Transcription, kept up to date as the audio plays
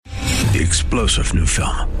The explosive new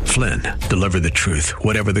film, Flynn, deliver the truth,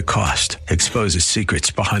 whatever the cost. Exposes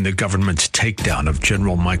secrets behind the government's takedown of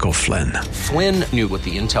General Michael Flynn. Flynn knew what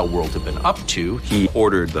the intel world had been up to. He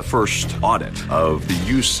ordered the first audit of the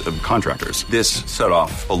use of contractors. This set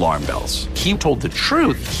off alarm bells. He told the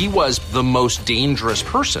truth. He was the most dangerous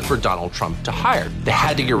person for Donald Trump to hire. They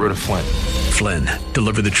had to get rid of Flynn. Flynn,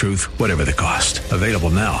 deliver the truth, whatever the cost. Available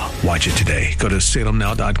now. Watch it today. Go to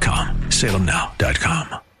salemnow.com.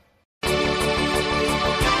 salemnow.com.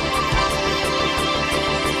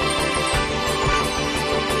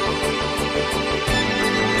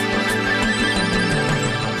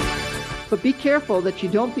 But be careful that you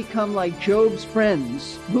don't become like Job's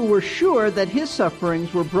friends, who were sure that his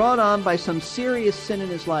sufferings were brought on by some serious sin in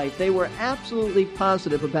his life. They were absolutely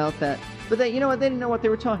positive about that. But they didn't know what they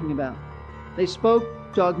were talking about. They spoke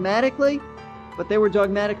dogmatically, but they were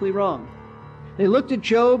dogmatically wrong. They looked at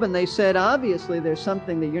Job and they said, obviously there's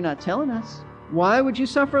something that you're not telling us. Why would you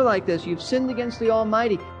suffer like this? You've sinned against the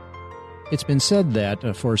Almighty. It's been said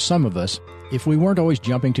that, for some of us, if we weren't always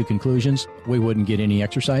jumping to conclusions, we wouldn't get any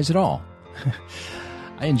exercise at all.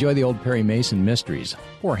 I enjoy the old Perry Mason mysteries.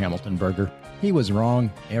 Poor Hamilton Berger. He was wrong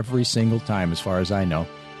every single time as far as I know.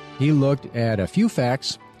 He looked at a few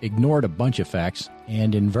facts, ignored a bunch of facts,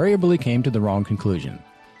 and invariably came to the wrong conclusion.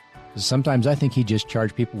 Sometimes I think he just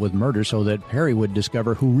charged people with murder so that Perry would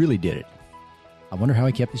discover who really did it. I wonder how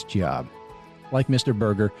he kept his job. Like Mr.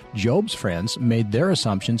 Berger, Job's friends made their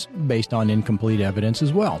assumptions based on incomplete evidence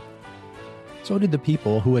as well. So did the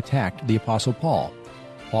people who attacked the Apostle Paul.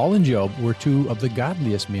 Paul and Job were two of the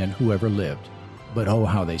godliest men who ever lived. But oh,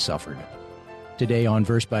 how they suffered. Today on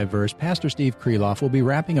Verse by Verse, Pastor Steve Kreloff will be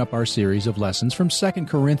wrapping up our series of lessons from 2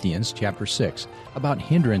 Corinthians chapter 6 about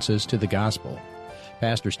hindrances to the gospel.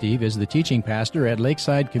 Pastor Steve is the teaching pastor at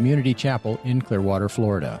Lakeside Community Chapel in Clearwater,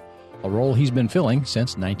 Florida, a role he's been filling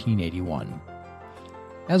since 1981.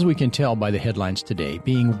 As we can tell by the headlines today,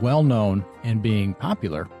 being well-known and being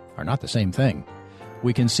popular are not the same thing.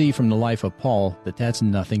 We can see from the life of Paul that that's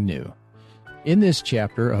nothing new. In this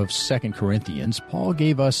chapter of 2 Corinthians, Paul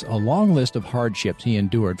gave us a long list of hardships he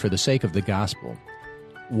endured for the sake of the gospel.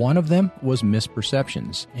 One of them was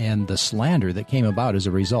misperceptions and the slander that came about as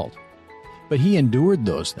a result. But he endured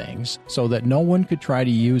those things so that no one could try to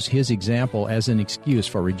use his example as an excuse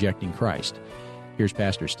for rejecting Christ. Here's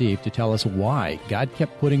Pastor Steve to tell us why God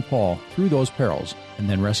kept putting Paul through those perils and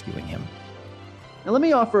then rescuing him. Now let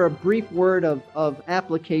me offer a brief word of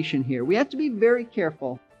application here. We have to be very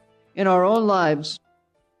careful in our own lives,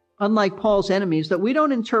 unlike Paul's enemies, that we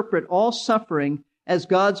don't interpret all suffering as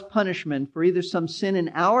God's punishment for either some sin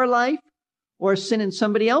in our life or a sin in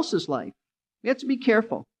somebody else's life. We have to be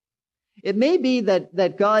careful. It may be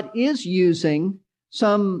that God is using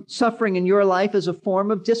some suffering in your life as a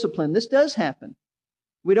form of discipline. This does happen.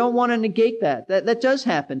 We don't want to negate that. That does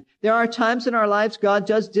happen. There are times in our lives God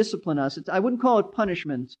does discipline us. I wouldn't call it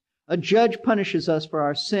punishment. A judge punishes us for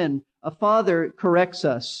our sin. A father corrects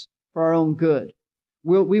us for our own good.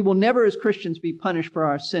 We will never as Christians be punished for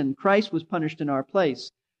our sin. Christ was punished in our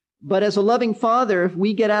place. But as a loving father, if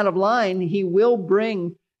we get out of line, he will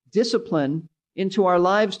bring discipline into our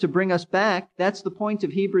lives to bring us back. That's the point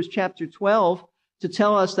of Hebrews chapter 12, to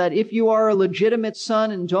tell us that if you are a legitimate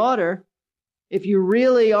son and daughter, if you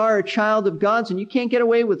really are a child of God's and you can't get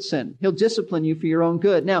away with sin, he'll discipline you for your own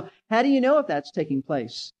good. Now, how do you know if that's taking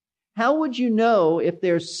place? How would you know if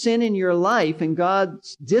there's sin in your life and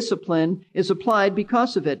God's discipline is applied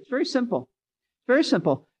because of it? It's very simple. Very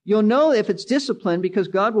simple. You'll know if it's discipline because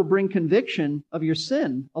God will bring conviction of your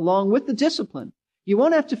sin along with the discipline. You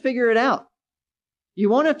won't have to figure it out. You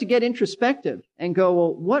won't have to get introspective and go,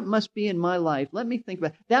 well, what must be in my life? Let me think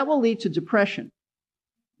about it. That will lead to depression.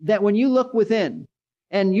 That when you look within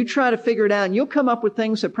and you try to figure it out, and you'll come up with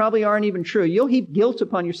things that probably aren't even true. You'll heap guilt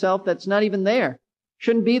upon yourself that's not even there.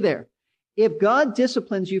 Shouldn't be there. If God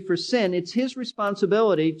disciplines you for sin, it's his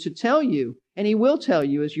responsibility to tell you, and he will tell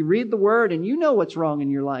you as you read the word and you know what's wrong in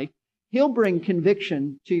your life, he'll bring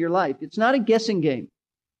conviction to your life. It's not a guessing game.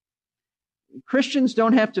 Christians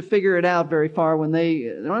don't have to figure it out very far when they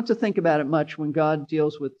don't have to think about it much when God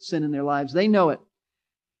deals with sin in their lives. They know it.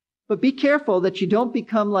 But be careful that you don't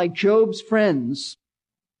become like Job's friends,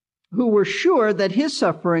 who were sure that his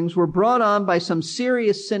sufferings were brought on by some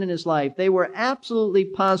serious sin in his life. They were absolutely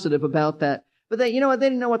positive about that. But they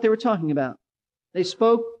didn't know what they were talking about. They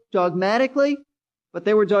spoke dogmatically, but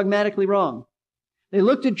they were dogmatically wrong. They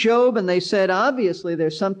looked at Job and they said, obviously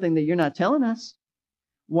there's something that you're not telling us.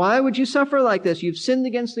 Why would you suffer like this? You've sinned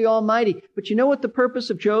against the Almighty. But you know what the purpose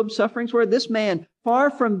of Job's sufferings were? This man, far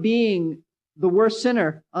from being the worst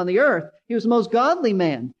sinner on the earth, he was the most godly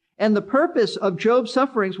man. And the purpose of Job's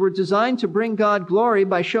sufferings were designed to bring God glory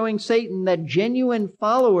by showing Satan that genuine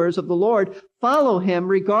followers of the Lord follow him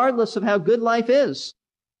regardless of how good life is.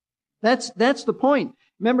 That's the point.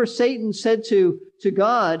 Remember, Satan said to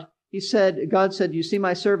God, God said, you see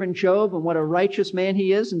my servant Job and what a righteous man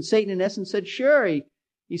he is? And Satan in essence said, sure.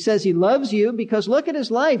 He says he loves you because look at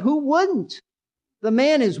his life. Who wouldn't? The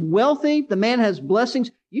man is wealthy. The man has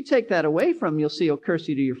blessings. You take that away from him, you'll see he'll curse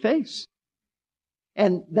you to your face.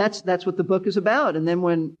 And that's what the book is about. And then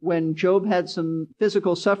when Job had some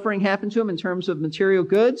physical suffering happen to him in terms of material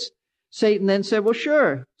goods, Satan then said, well,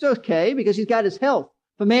 sure, it's okay because he's got his health.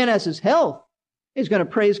 If a man has his health, he's going to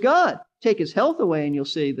praise God. Take his health away and you'll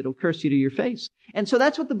see that he'll curse you to your face. And so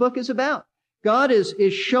that's what the book is about. God is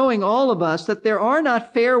showing all of us that there are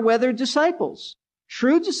not fair weather disciples.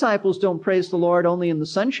 True disciples don't praise the Lord only in the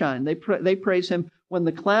sunshine. They praise him when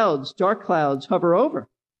the dark clouds hover over.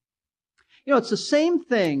 You know, it's the same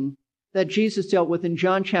thing that Jesus dealt with in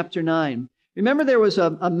John chapter 9. Remember there was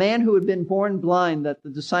a man who had been born blind that the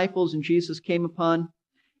disciples and Jesus came upon?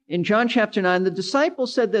 In John chapter 9, the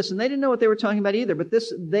disciples said this, and they didn't know what they were talking about either, but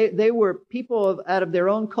they were people out of their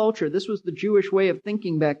own culture. This was the Jewish way of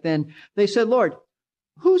thinking back then. They said, Lord,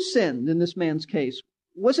 who sinned in this man's case?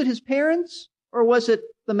 Was it his parents or was it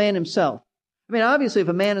the man himself? I mean, obviously, if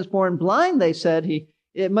a man is born blind, they said,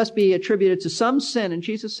 it must be attributed to some sin. And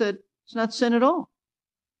Jesus said, it's not sin at all.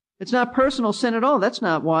 It's not personal sin at all. That's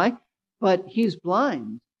not why. But he's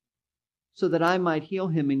blind so that I might heal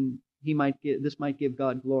him and this might give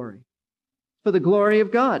God glory. For the glory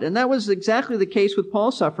of God. And that was exactly the case with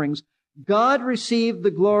Paul's sufferings. God received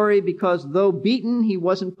the glory because though beaten, he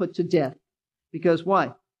wasn't put to death. Because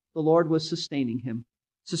why? The Lord was sustaining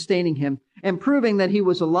him and proving that he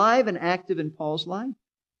was alive and active in Paul's life.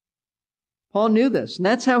 Paul knew this, and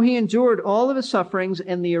that's how he endured all of his sufferings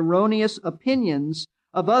and the erroneous opinions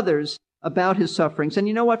of others about his sufferings. And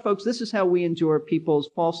you know what, folks? This is how we endure people's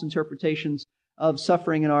false interpretations of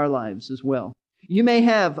suffering in our lives as well. You may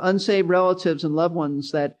have unsaved relatives and loved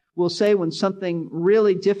ones that will say when something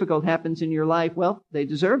really difficult happens in your life, well, they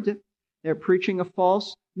deserved it. They're preaching a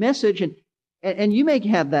false message, and you may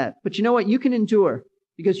have that. But you know what? You can endure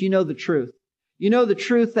because you know the truth. You know the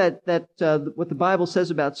truth that what the Bible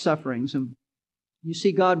says about sufferings, and you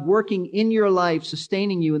see God working in your life,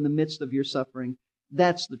 sustaining you in the midst of your suffering.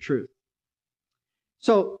 That's the truth.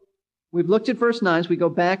 So we've looked at verse 9. As we go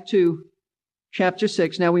back to chapter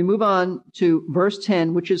 6. Now we move on to verse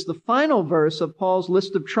 10, which is the final verse of Paul's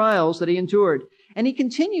list of trials that he endured. And he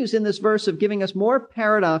continues in this verse of giving us more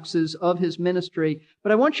paradoxes of his ministry.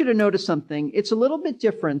 But I want you to notice something. It's a little bit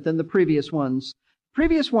different than the previous ones.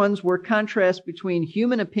 Previous ones were contrasts between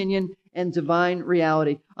human opinion and divine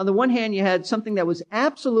reality. On the one hand, you had something that was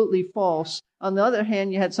absolutely false. On the other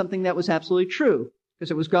hand, you had something that was absolutely true,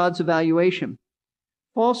 because it was God's evaluation.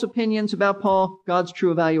 False opinions about Paul, God's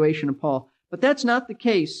true evaluation of Paul. But that's not the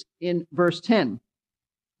case in verse 10.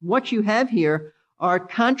 What you have here are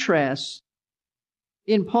contrasts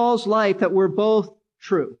in Paul's life that were both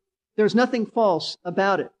true. There's nothing false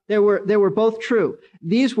about it. They were both true.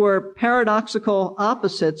 These were paradoxical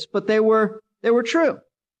opposites, but they were true.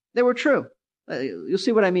 They were true. You'll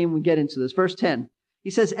see what I mean when we get into this. Verse 10. He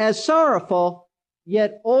says, as sorrowful,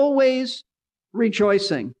 yet always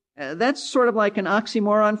rejoicing. That's sort of like an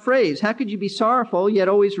oxymoron phrase. How could you be sorrowful, yet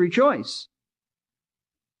always rejoice?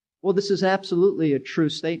 Well, this is absolutely a true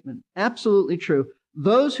statement. Absolutely true.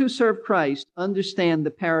 Those who serve Christ understand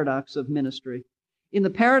the paradox of ministry. In the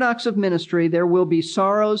paradox of ministry, there will be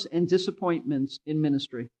sorrows and disappointments in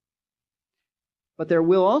ministry. But there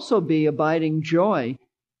will also be abiding joy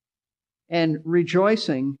and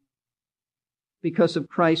rejoicing because of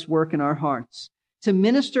Christ's work in our hearts. To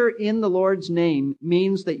minister in the Lord's name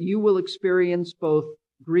means that you will experience both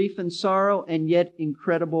grief and sorrow and yet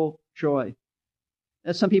incredible joy.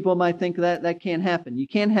 Now, some people might think that can't happen. You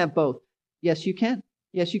can't have both. Yes, you can.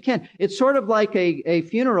 Yes, you can. It's sort of like a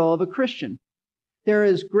funeral of a Christian. There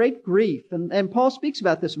is great grief, and Paul speaks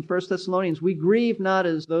about this in 1 Thessalonians. We grieve not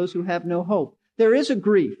as those who have no hope. There is a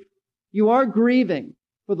grief. You are grieving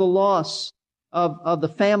for the loss of the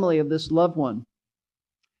family of this loved one.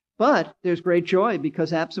 But there's great joy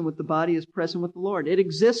because absent with the body is present with the Lord. It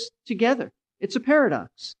exists together. It's a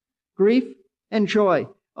paradox. Grief and joy.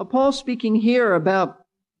 Paul's speaking here about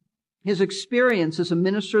his experience as a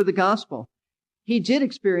minister of the gospel. He did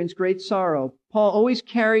experience great sorrow. Paul always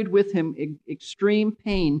carried with him extreme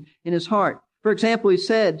pain in his heart. For example, he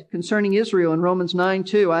said concerning Israel in Romans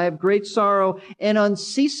 9:2, I have great sorrow and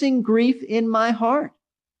unceasing grief in my heart.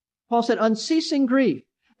 Paul said unceasing grief.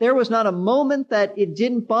 There was not a moment that it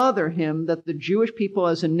didn't bother him that the Jewish people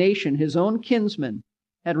as a nation, his own kinsmen,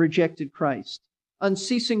 had rejected Christ.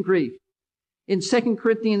 Unceasing grief. In 2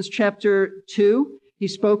 Corinthians chapter 2, he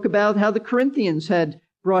spoke about how the Corinthians had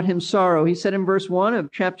brought him sorrow. He said in verse 1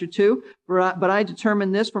 of chapter 2, but I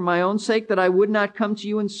determined this for my own sake, that I would not come to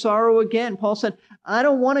you in sorrow again. Paul said, I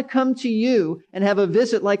don't want to come to you and have a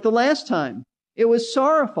visit like the last time. It was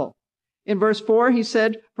sorrowful. In verse 4, he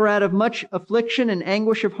said, for out of much affliction and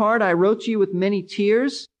anguish of heart, I wrote to you with many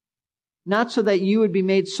tears, not so that you would be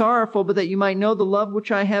made sorrowful, but that you might know the love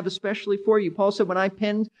which I have especially for you. Paul said, when I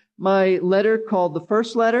penned my letter called the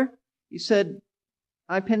first letter, he said,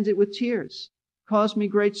 I penned it with tears. Caused me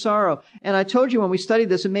great sorrow. And I told you when we studied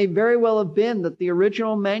this, it may very well have been that the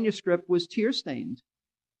original manuscript was tear-stained.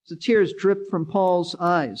 The tears dripped from Paul's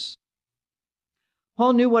eyes.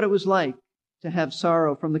 Paul knew what it was like to have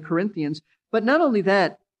sorrow from the Corinthians. But not only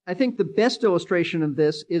that, I think the best illustration of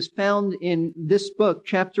this is found in this book,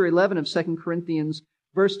 chapter 11 of 2 Corinthians,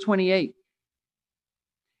 verse 28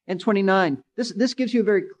 and 29. This gives you a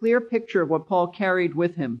very clear picture of what Paul carried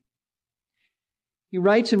with him. He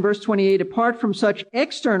writes in verse 28, apart from such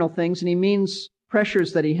external things, and he means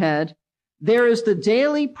pressures that he had, there is the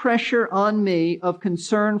daily pressure on me of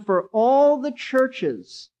concern for all the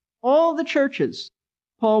churches Paul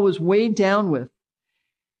was weighed down with.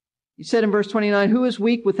 He said in verse 29, who is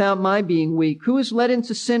weak without my being weak? Who is led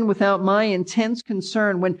into sin without my intense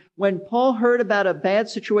concern? When Paul heard about a bad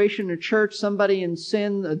situation in a church, somebody in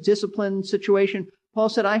sin, a discipline situation, Paul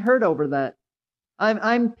said, I heard over that.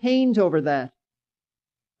 I'm pained over that.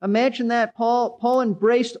 Imagine that. Paul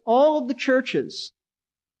embraced all of the churches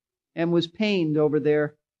and was pained over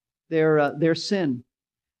their sin.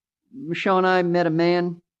 Michelle and I met a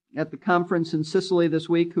man at the conference in Sicily this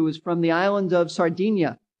week who is from the island of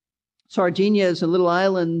Sardinia. Sardinia is a little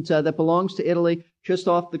island that belongs to Italy, just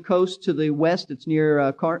off the coast to the west. It's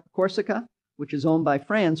near Corsica, which is owned by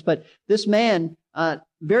France. But this man,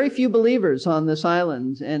 very few believers on this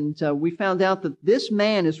island, and we found out that this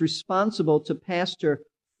man is responsible to pastor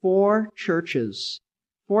 4 churches.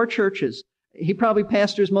 4 churches. He probably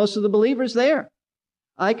pastors most of the believers there.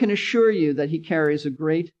 I can assure you that he carries a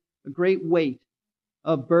great weight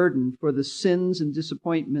of burden for the sins and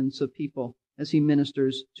disappointments of people as he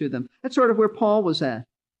ministers to them. That's sort of where Paul was at.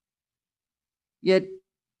 Yet,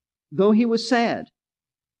 though he was sad,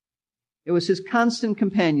 it was his constant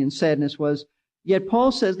companion, sadness was, yet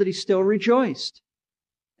Paul says that he still rejoiced.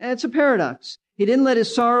 And it's a paradox. He didn't let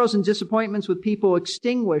his sorrows and disappointments with people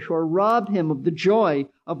extinguish or rob him of the joy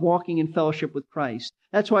of walking in fellowship with Christ.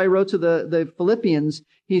 That's why he wrote to the Philippians.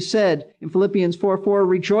 He said in Philippians 4:4,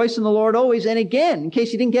 rejoice in the Lord always. And again, in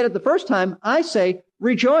case you didn't get it the first time, I say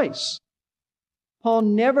rejoice. Paul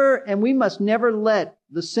never, and we must never let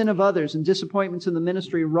the sin of others and disappointments in the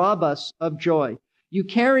ministry rob us of joy. You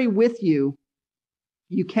carry with you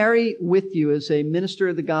as a minister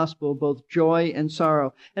of the gospel both joy and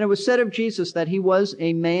sorrow. And it was said of Jesus that he was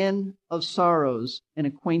a man of sorrows and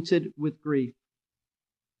acquainted with grief.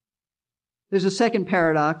 There's a second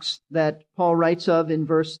paradox that Paul writes of in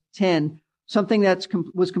verse 10, something that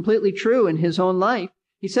was completely true in his own life.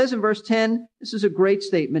 He says in verse 10, this is a great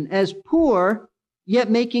statement, as poor,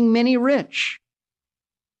 yet making many rich.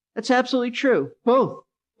 That's absolutely true.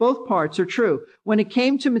 Both parts are true. When it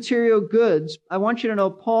came to material goods, I want you to know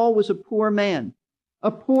Paul was a poor man.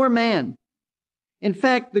 A poor man. In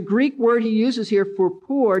fact, the Greek word he uses here for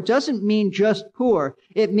poor doesn't mean just poor.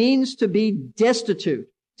 It means to be destitute,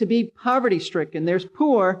 to be poverty-stricken. There's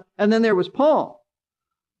poor, and then there was Paul.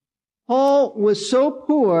 Paul was so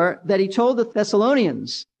poor that he told the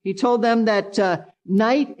Thessalonians, he told them that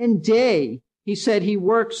night and day, he said he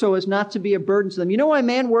worked so as not to be a burden to them. You know why a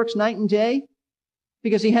man works night and day?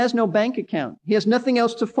 Because he has no bank account. He has nothing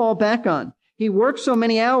else to fall back on. He works so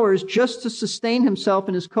many hours just to sustain himself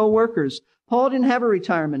and his co-workers. Paul didn't have a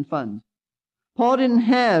retirement fund. Paul didn't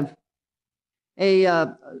have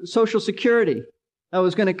a Social Security that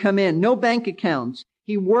was going to come in. No bank accounts.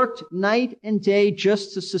 He worked night and day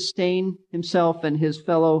just to sustain himself and his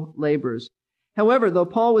fellow laborers. However, though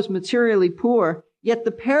Paul was materially poor, yet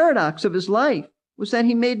the paradox of his life was that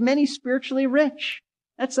he made many spiritually rich.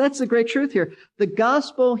 That's the great truth here. The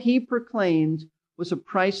gospel he proclaimed was a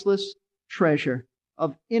priceless treasure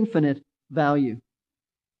of infinite value.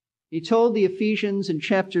 He told the Ephesians in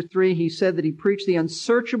chapter 3, he said that he preached the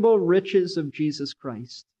unsearchable riches of Jesus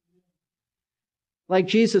Christ. Like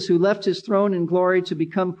Jesus, who left his throne in glory to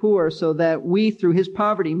become poor so that we, through his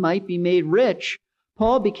poverty, might be made rich,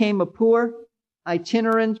 Paul became a poor,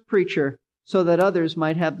 itinerant preacher so that others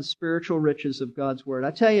might have the spiritual riches of God's word.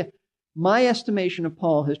 I tell you, my estimation of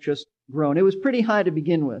Paul has just grown. It was pretty high to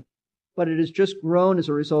begin with, but it has just grown as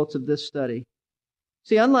a result of this study.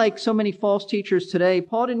 See, unlike so many false teachers today,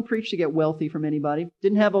 Paul didn't preach to get wealthy from anybody,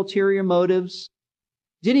 didn't have ulterior motives,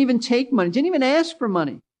 didn't even take money, didn't even ask for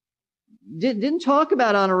money, didn't talk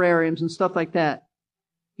about honorariums and stuff like that.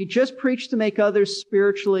 He just preached to make others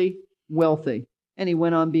spiritually wealthy, and he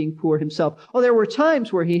went on being poor himself. Oh, there were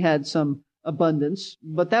times where he had some abundance,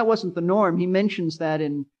 but that wasn't the norm. He mentions that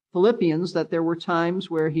in Philippians, that there were times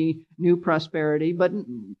where he knew prosperity, but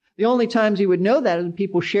the only times he would know that is when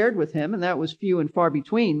people shared with him, and that was few and far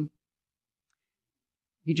between.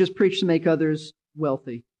 He just preached to make others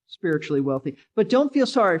wealthy, spiritually wealthy. But don't feel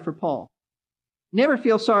sorry for Paul. Never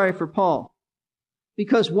feel sorry for Paul.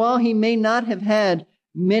 Because while he may not have had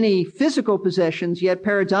many physical possessions, yet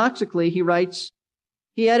paradoxically, he writes,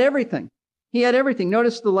 he had everything. He had everything.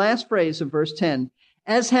 Notice the last phrase of verse 10.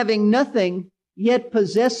 As having nothing, yet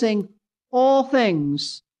possessing all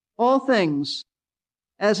things. All things.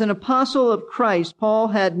 As an apostle of Christ, Paul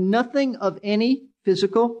had nothing of any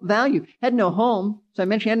physical value. Had no home. As I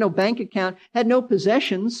mentioned, he had no bank account. Had no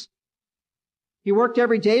possessions. He worked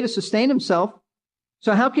every day to sustain himself.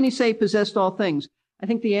 So how can he say he possessed all things? I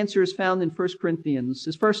think the answer is found in 1 Corinthians,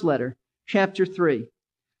 his first letter, chapter 3.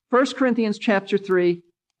 1 Corinthians chapter 3,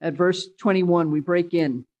 at verse 21, we break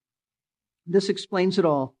in. This explains it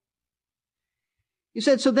all. He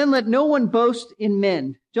said, so then let no one boast in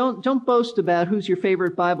men. Don't boast about who's your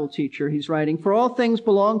favorite Bible teacher, he's writing. For all things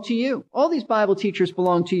belong to you. All these Bible teachers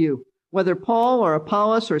belong to you. Whether Paul or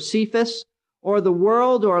Apollos or Cephas or the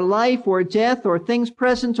world or life or death or things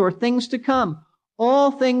present or things to come.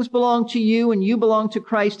 All things belong to you and you belong to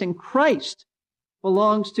Christ and Christ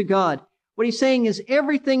belongs to God. What he's saying is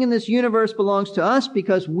everything in this universe belongs to us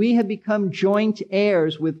because we have become joint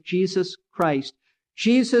heirs with Jesus Christ.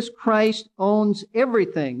 Jesus Christ owns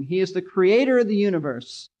everything. He is the creator of the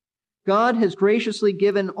universe. God has graciously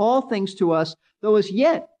given all things to us, though as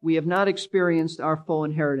yet we have not experienced our full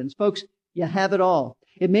inheritance. Folks, you have it all.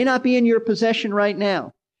 It may not be in your possession right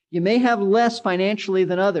now. You may have less financially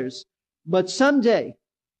than others, but someday,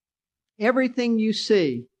 everything you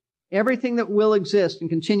see, everything that will exist and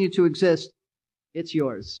continue to exist, it's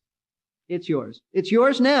yours. It's yours. It's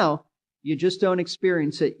yours now. You just don't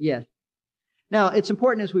experience it yet. Now, it's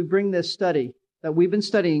important as we bring this study that we've been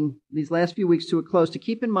studying these last few weeks to a close to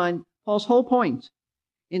keep in mind Paul's whole point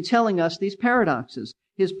in telling us these paradoxes.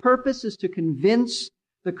 His purpose is to convince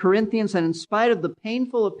the Corinthians that in spite of the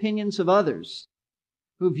painful opinions of others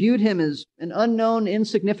who viewed him as an unknown,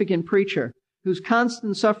 insignificant preacher, whose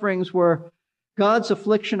constant sufferings were God's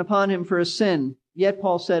affliction upon him for his sin, yet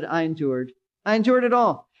Paul said, I endured. I endured it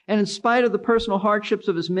all. And in spite of the personal hardships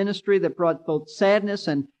of his ministry that brought both sadness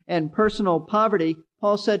and personal poverty,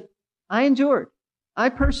 Paul said, I endured. I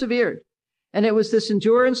persevered. And it was this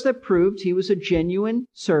endurance that proved he was a genuine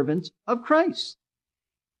servant of Christ.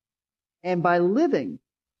 And by living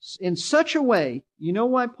in such a way, you know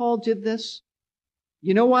why Paul did this?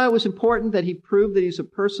 You know why it was important that he proved that he's a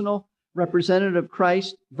personal representative of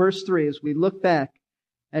Christ? Verse 3, as we look back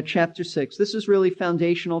at chapter 6, this is really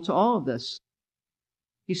foundational to all of this.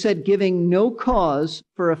 He said, giving no cause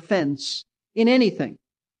for offense in anything,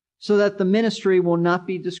 so that the ministry will not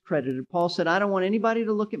be discredited. Paul said, I don't want anybody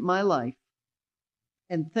to look at my life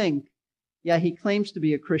and think, yeah, he claims to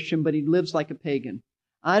be a Christian, but he lives like a pagan.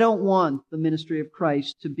 I don't want the ministry of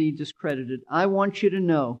Christ to be discredited. I want you to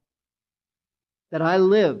know that I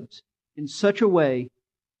lived in such a way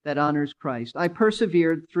that honors Christ. I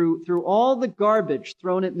persevered through all the garbage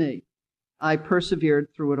thrown at me. I persevered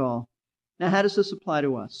through it all. Now, how does this apply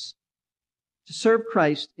to us? To serve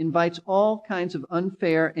Christ invites all kinds of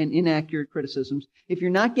unfair and inaccurate criticisms. If you're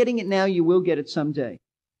not getting it now, you will get it someday.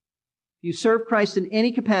 If you serve Christ in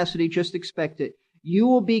any capacity, just expect it. You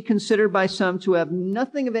will be considered by some to have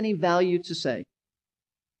nothing of any value to say.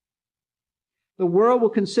 The world will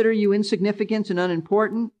consider you insignificant and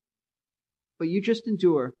unimportant, but you just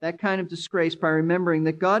endure that kind of disgrace by remembering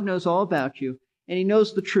that God knows all about you, and He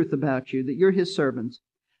knows the truth about you, that you're His servant.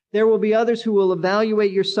 There will be others who will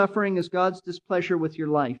evaluate your suffering as God's displeasure with your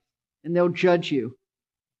life, and they'll judge you.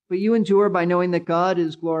 But you endure by knowing that God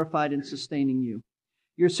is glorified in sustaining you.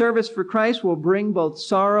 Your service for Christ will bring both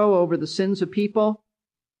sorrow over the sins of people,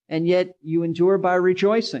 and yet you endure by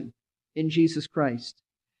rejoicing in Jesus Christ.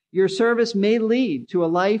 Your service may lead to a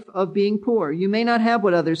life of being poor. You may not have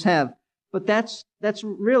what others have, but that's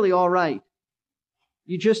really all right.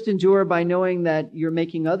 You just endure by knowing that you're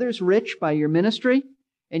making others rich by your ministry,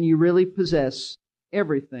 and you really possess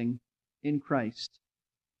everything in Christ.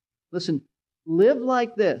 Listen, live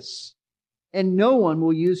like this, and no one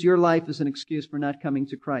will use your life as an excuse for not coming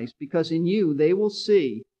to Christ, because in you they will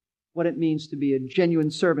see what it means to be a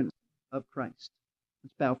genuine servant of Christ.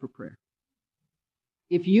 Let's bow for prayer.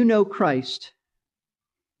 If you know Christ,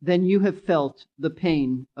 then you have felt the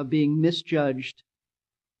pain of being misjudged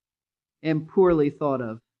and poorly thought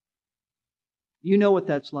of. You know what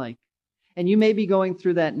that's like. And you may be going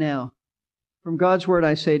through that now. From God's word,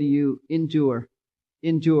 I say to you, endure,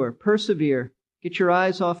 persevere. Get your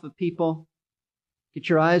eyes off of people. Get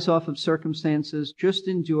your eyes off of circumstances. Just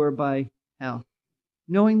endure by how?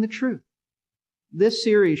 Knowing the truth. This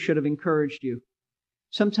series should have encouraged you.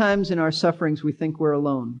 Sometimes in our sufferings, we think we're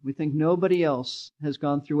alone. We think nobody else has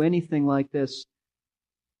gone through anything like this.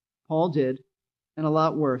 Paul did, and a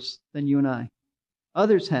lot worse than you and I.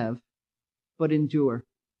 Others have, but endure.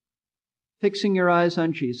 Fixing your eyes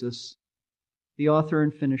on Jesus, the author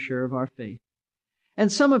and finisher of our faith.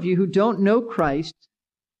 And some of you who don't know Christ,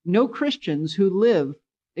 know Christians who live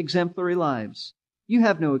exemplary lives. You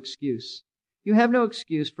have no excuse. You have no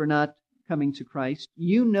excuse for not coming to Christ.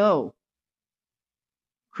 You know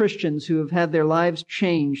Christians who have had their lives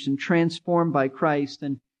changed and transformed by Christ,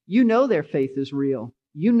 and you know their faith is real.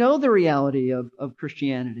 You know the reality of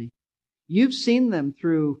Christianity. You've seen them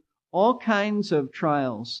through all kinds of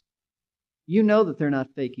trials. You know that they're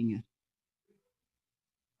not faking it.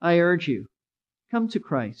 I urge you, come to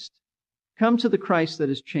Christ. Come to the Christ that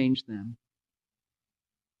has changed them.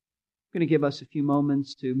 I'm going to give us a few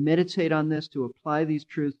moments to meditate on this, to apply these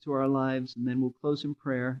truths to our lives, and then we'll close in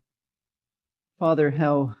prayer. Father,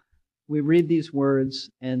 how we read these words,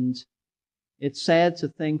 and it's sad to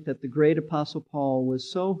think that the great Apostle Paul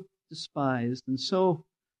was so despised and so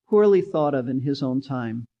poorly thought of in his own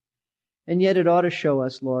time. And yet it ought to show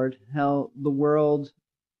us, Lord, how the world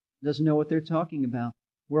doesn't know what they're talking about.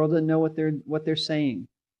 The world doesn't know what they're saying.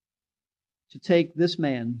 To take this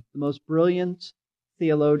man, the most brilliant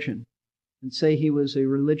theologian, and say he was a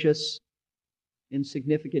religious,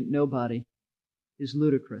 insignificant nobody is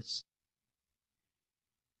ludicrous.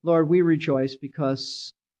 Lord, we rejoice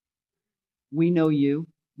because we know you.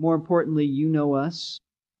 More importantly, you know us.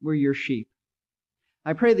 We're your sheep.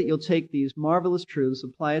 I pray that you'll take these marvelous truths,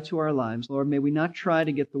 apply it to our lives. Lord, may we not try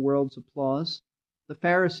to get the world's applause. The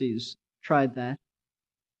Pharisees tried that.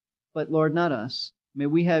 But Lord, not us. May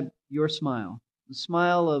we have your smile, the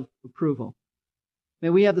smile of approval. May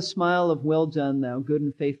we have the smile of, well done, thou good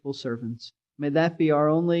and faithful servants. May that be our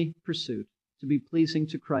only pursuit, to be pleasing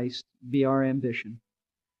to Christ, be our ambition.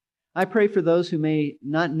 I pray for those who may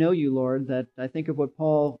not know you, Lord, that I think of what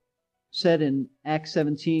Paul said in Acts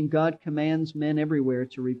 17, God commands men everywhere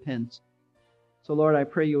to repent. So, Lord, I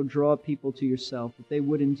pray you'll draw people to yourself, that they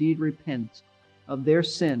would indeed repent of their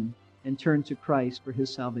sin and turn to Christ for his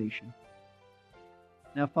salvation.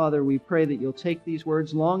 Now, Father, we pray that you'll take these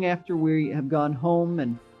words long after we have gone home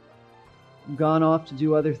and gone off to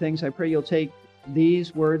do other things. I pray you'll take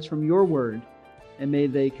these words from your word, and may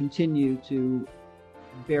they continue to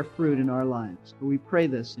bear fruit in our lives. For we pray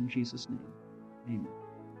this in Jesus' name. Amen.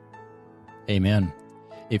 Amen.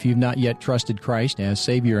 If you've not yet trusted Christ as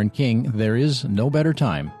Savior and King, there is no better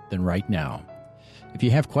time than right now. If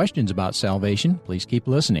you have questions about salvation, please keep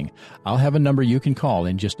listening. I'll have a number you can call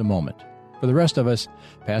in just a moment. For the rest of us,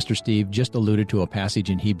 Pastor Steve just alluded to a passage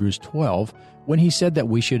in Hebrews 12 when he said that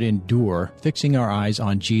we should endure, fixing our eyes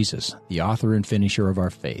on Jesus, the author and finisher of our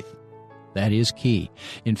faith. That is key.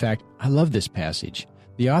 In fact, I love this passage.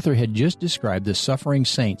 The author had just described the suffering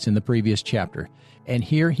saints in the previous chapter, and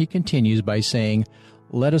here he continues by saying,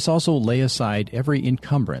 "Let us also lay aside every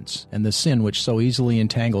encumbrance and the sin which so easily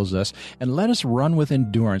entangles us, and let us run with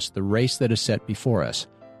endurance the race that is set before us,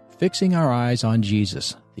 fixing our eyes on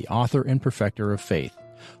Jesus, the author and perfecter of faith,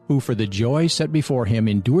 who for the joy set before him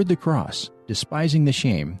endured the cross, despising the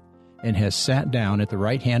shame, and has sat down at the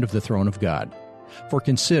right hand of the throne of God. For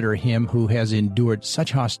consider him who has endured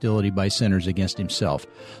such hostility by sinners against himself,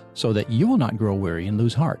 so that you will not grow weary and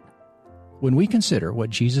lose heart." When we consider what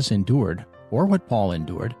Jesus endured, or what Paul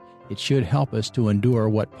endured, it should help us to endure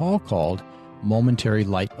what Paul called momentary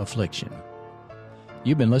light affliction.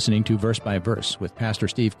 You've been listening to Verse by Verse with Pastor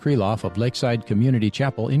Steve Kreloff of Lakeside Community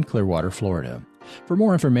Chapel in Clearwater, Florida. For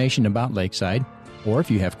more information about Lakeside, or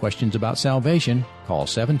if you have questions about salvation, call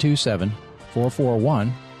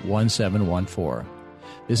 727-441-1714.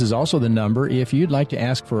 This is also the number if you'd like to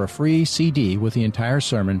ask for a free CD with the entire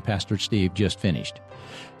sermon Pastor Steve just finished.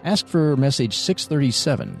 Ask for message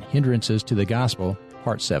 637, Hindrances to the Gospel,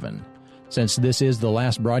 Part 7. Since this is the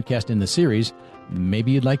last broadcast in the series,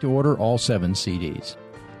 maybe you'd like to order all 7 CDs.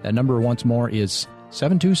 That number once more is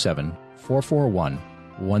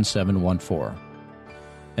 727-441-1714.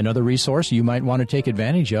 Another resource you might want to take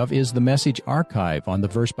advantage of is the message archive on the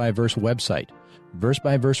Verse by Verse website,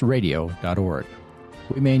 versebyverseradio.org.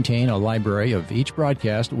 We maintain a library of each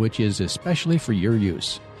broadcast which is especially for your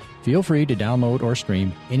use. Feel free to download or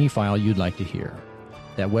stream any file you'd like to hear.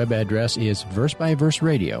 That web address is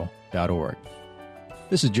versebyverseradio.org.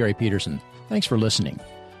 This is Jerry Peterson. Thanks for listening.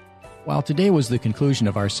 While today was the conclusion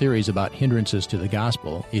of our series about hindrances to the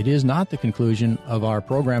gospel, it is not the conclusion of our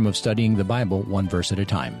program of studying the Bible one verse at a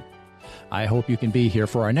time. I hope you can be here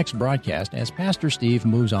for our next broadcast as Pastor Steve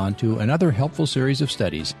moves on to another helpful series of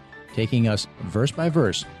studies, taking us verse by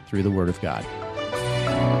verse through the Word of God.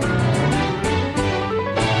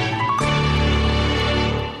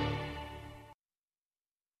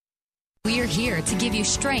 We're here to give you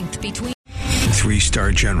strength between...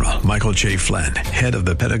 3-star General Michael J. Flynn, head of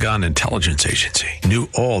the Pentagon Intelligence Agency, knew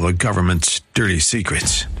all the government's dirty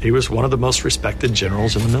secrets. He was one of the most respected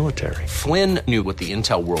generals in the military. Flynn knew what the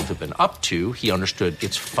intel world had been up to. He understood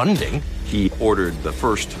its funding. He ordered the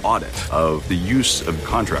first audit of the use of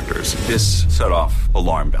contractors. This set off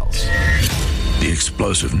alarm bells. The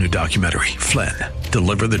explosive new documentary, Flynn,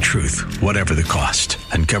 Deliver the Truth, Whatever the Cost,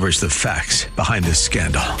 uncovers the facts behind this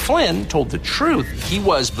scandal. Flynn told the truth. He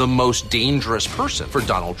was the most dangerous person for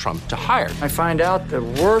Donald Trump to hire. I find out the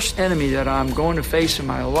worst enemy that I'm going to face in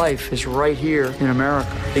my life is right here in America.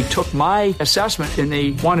 They took my assessment and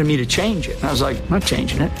they wanted me to change it. And I was like, I'm not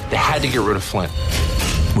changing it. They had to get rid of Flynn.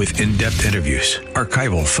 With in-depth interviews,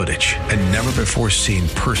 archival footage, and never-before-seen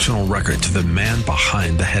personal records of the man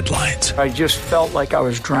behind the headlines. I just felt like I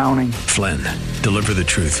was drowning. Flynn, Deliver the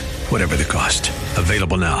Truth, Whatever the Cost.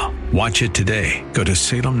 Available now. Watch it today. Go to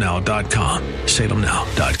salemnow.com.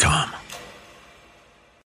 salemnow.com.